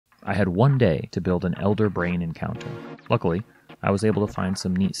I had one day to build an Elder Brain encounter. Luckily, I was able to find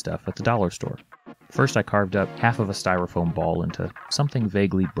some neat stuff at the dollar store. First, I carved up half of a styrofoam ball into something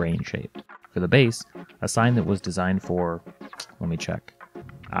vaguely brain-shaped. For the base, a sign that was designed for... let me check.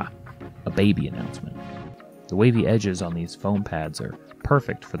 A baby announcement. The wavy edges on these foam pads are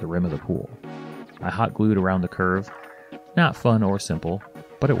perfect for the rim of the pool. I hot glued around the curve. Not fun or simple,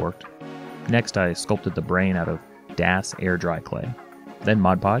 but it worked. Next, I sculpted the brain out of DAS air dry clay. Then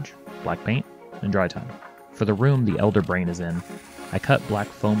Mod Podge, black paint, and dry time. For the room the Elder Brain is in, I cut black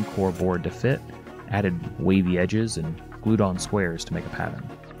foam core board to fit, added wavy edges, and glued on squares to make a pattern.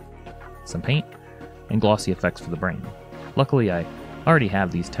 Some paint, and glossy effects for the brain. Luckily, I already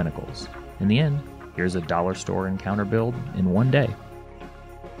have these tentacles. In the end, here's a dollar store encounter build in one day.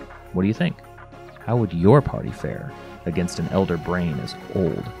 What do you think? How would your party fare against an Elder Brain as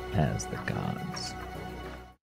old as the gods?